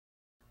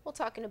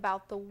Well, talking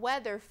about the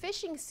weather,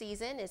 fishing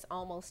season is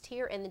almost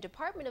here, and the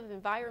Department of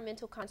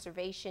Environmental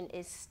Conservation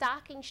is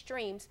stocking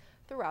streams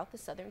throughout the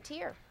southern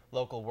tier.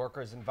 Local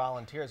workers and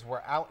volunteers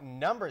were out in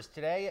numbers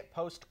today at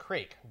Post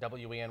Creek.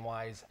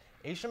 WENY's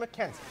Asha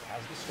McKenzie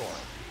has the story.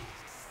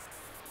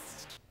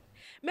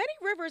 Many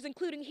rivers,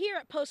 including here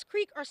at Post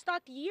Creek, are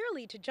stocked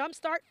yearly to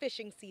jumpstart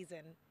fishing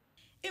season.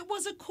 It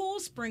was a cool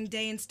spring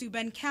day in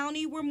Steuben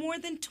County where more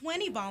than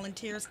 20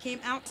 volunteers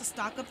came out to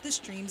stock up the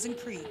streams and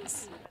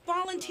creeks.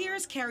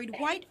 Volunteers carried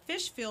white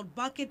fish-filled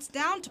buckets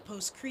down to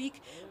Post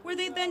Creek, where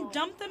they then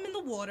dumped them in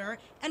the water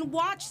and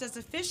watched as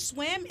the fish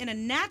swam in a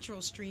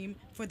natural stream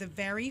for the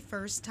very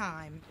first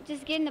time.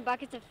 Just getting the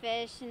buckets of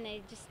fish and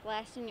they just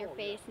splash in your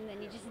face and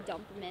then you just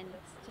dump them in.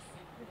 It's just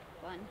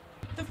fun.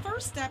 The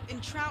first step in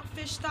trout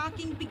fish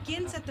stocking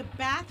begins at the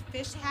Bath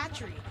Fish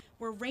Hatchery,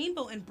 where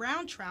rainbow and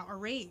brown trout are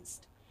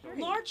raised.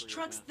 Large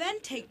trucks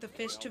then take the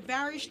fish to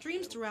various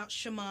streams throughout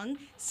Chemung,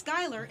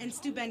 Schuyler, and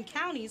Steuben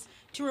counties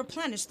to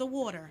replenish the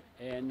water.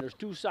 And there's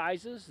two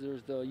sizes.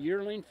 There's the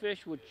yearling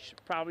fish, which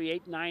probably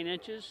 8-9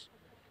 inches,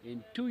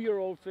 and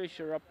 2-year-old fish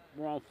are up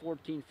around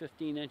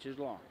 14-15 inches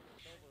long.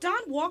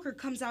 Don Walker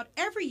comes out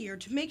every year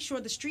to make sure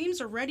the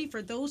streams are ready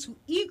for those who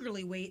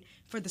eagerly wait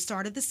for the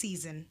start of the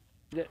season.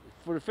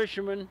 For the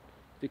fishermen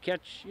to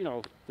catch,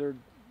 their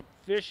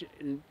fish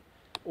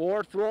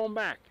or throw them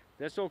back.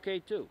 That's okay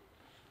too.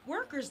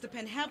 Workers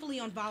depend heavily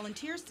on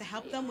volunteers to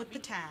help them with the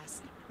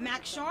task.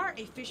 Max Shar,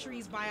 a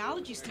fisheries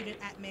biology student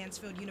at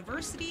Mansfield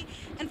University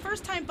and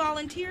first-time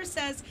volunteer,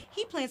 says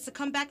he plans to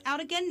come back out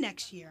again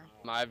next year.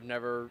 I've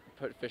never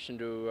put fish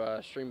into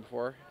a stream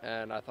before,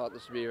 and I thought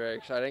this would be very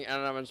exciting.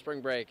 And I'm on spring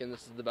break, and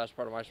this is the best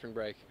part of my spring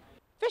break.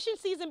 Fishing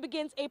season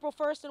begins April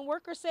 1st, and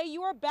workers say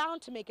you are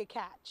bound to make a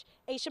catch.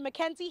 Asha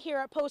McKenzie here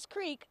at Post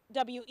Creek,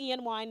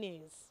 WENY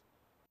News.